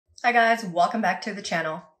Hi guys, welcome back to the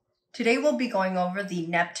channel. Today we'll be going over the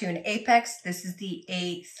Neptune Apex. This is the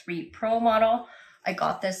A3 Pro model. I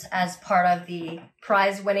got this as part of the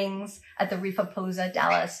prize winnings at the Reef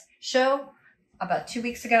Dallas show about 2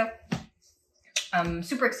 weeks ago. I'm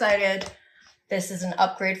super excited. This is an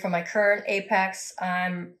upgrade from my current Apex.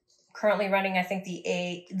 I'm currently running, I think,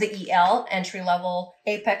 the EL entry-level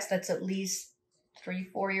Apex that's at least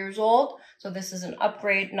 3-4 years old. So this is an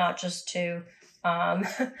upgrade, not just to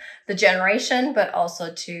the generation, but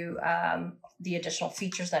also to the additional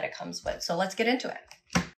features that it comes with. So let's get into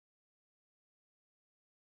it.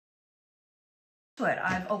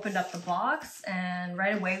 I've opened up the box and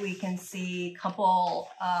right away we can see a couple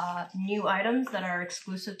new items that are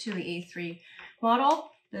exclusive to the A3 model.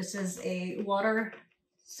 This is a water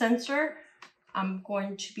sensor. I'm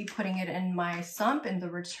going to be putting it in my sump in the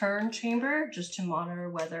return chamber just to monitor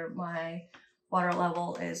whether my water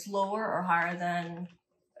level is lower or higher than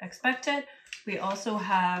expected. We also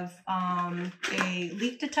have a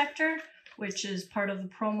leak detector, which is part of the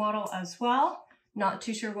Pro model as well. Not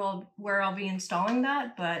too sure where I'll be installing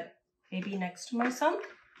that, but maybe next to my sump.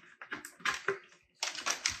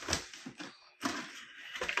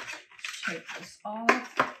 Take this off.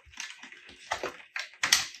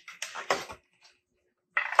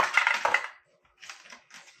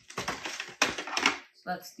 So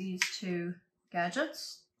that's these two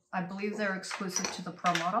gadgets. I believe they're exclusive to the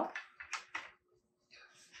Pro model.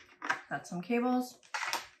 Got some cables.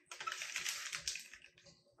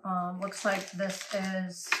 Looks like this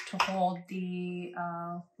is to hold the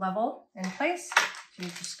level in place. So you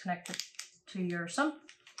just connect it to your sump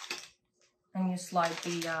and you slide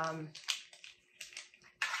the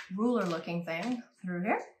ruler looking thing through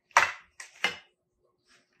here.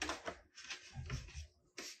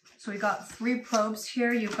 So we got 3 probes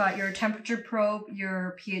here. You've got your temperature probe,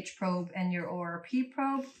 your pH probe, and your ORP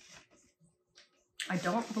probe. I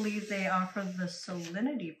don't believe they offer the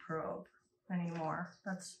salinity probe anymore.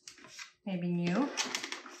 That's maybe new.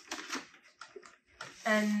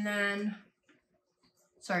 And then,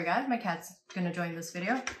 sorry guys, my cat's gonna join this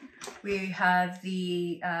video. We have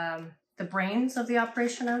the brains of the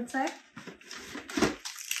operation, I would say.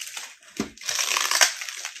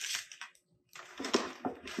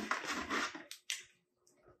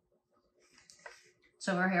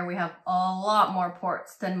 So over here we have a lot more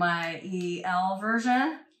ports than my EL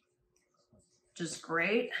version, which is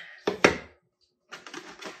great.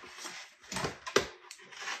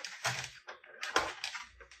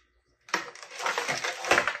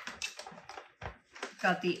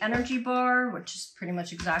 Got the energy bar, which is pretty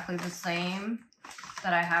much exactly the same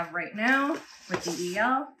that I have right now with the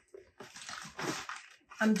EL.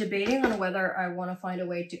 I'm debating on whether I want to find a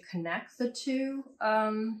way to connect the two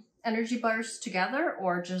energy bars together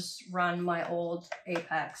or just run my old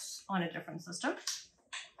Apex on a different system.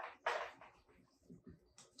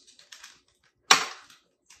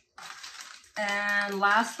 And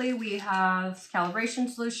lastly, we have calibration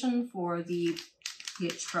solution for the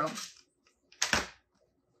pH probe.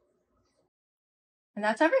 And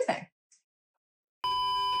that's everything.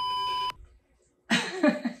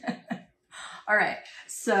 All right,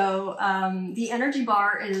 so the energy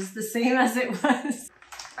bar is the same as it was.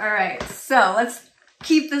 All right, so let's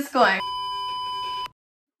keep this going.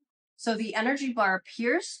 So the energy bar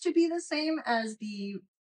appears to be the same as the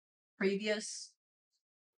previous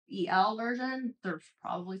EL version. There's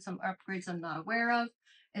probably some upgrades I'm not aware of.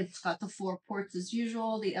 It's got the 4 ports as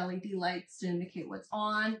usual, the LED lights to indicate what's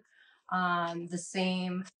on, the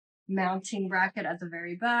same mounting bracket at the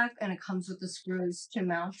very back, and it comes with the screws to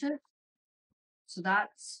mount it. So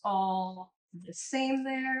that's all the same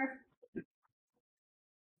there.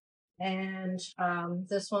 And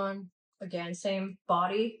this one, again, same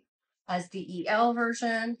body as the EL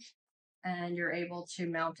version, and you're able to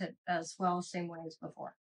mount it as well, same way as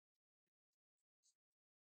before.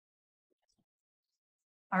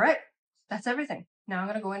 All right, that's everything. Now I'm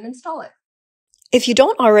gonna go in and install it. If you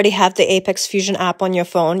don't already have the Apex Fusion app on your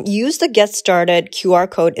phone, use the Get Started QR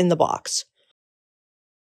code in the box.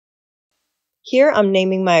 Here I'm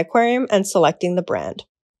naming my aquarium and selecting the brand.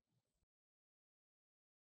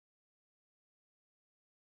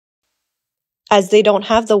 As they don't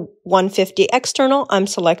have the 150 external, I'm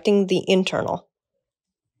selecting the internal.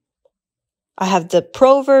 I have the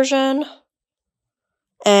Pro version,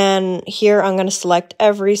 and here I'm going to select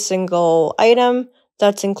every single item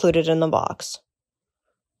that's included in the box.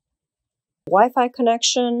 Wi-Fi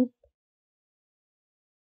connection.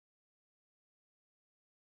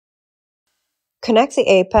 Connect the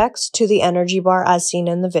Apex to the energy bar as seen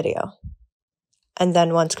in the video. And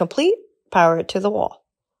then once complete, power it to the wall.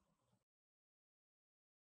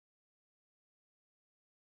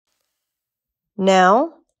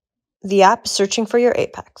 Now, the app is searching for your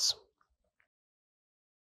apex.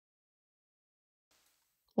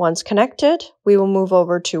 Once connected, we will move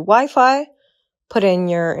over to Wi-Fi, put in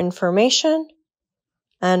your information,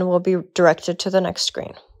 and we'll be directed to the next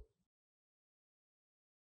screen.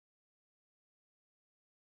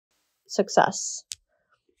 Success.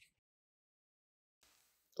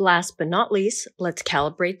 Last but not least, let's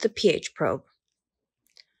calibrate the pH probe.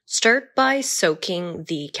 Start by soaking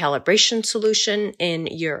the calibration solution in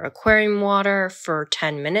your aquarium water for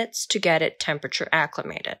 10 minutes to get it temperature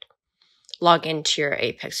acclimated. Log into your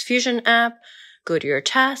Apex Fusion app, go to your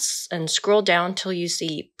tasks, and scroll down till you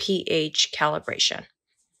see pH calibration.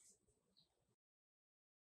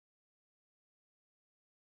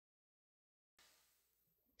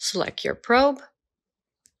 Select your probe.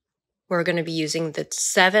 We're going to be using the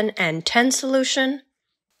 7 and 10 solution.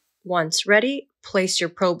 Once ready, place your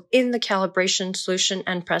probe in the calibration solution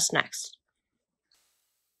and press next.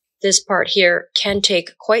 This part here can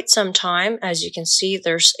take quite some time. As you can see,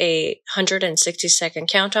 there's a 160-second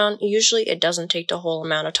countdown. Usually it doesn't take the whole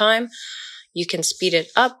amount of time. You can speed it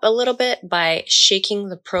up a little bit by shaking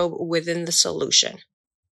the probe within the solution.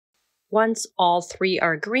 Once all 3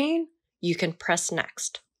 are green, you can press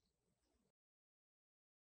next.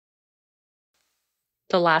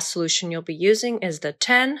 The last solution you'll be using is the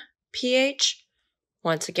 10 pH.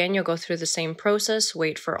 Once again, you'll go through the same process,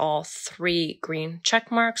 wait for all 3 green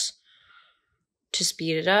check marks. To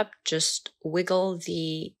speed it up, just wiggle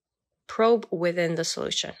the probe within the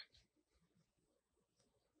solution.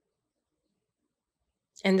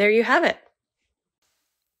 And there you have it.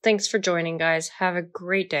 Thanks for joining, guys. Have a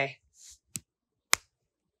great day.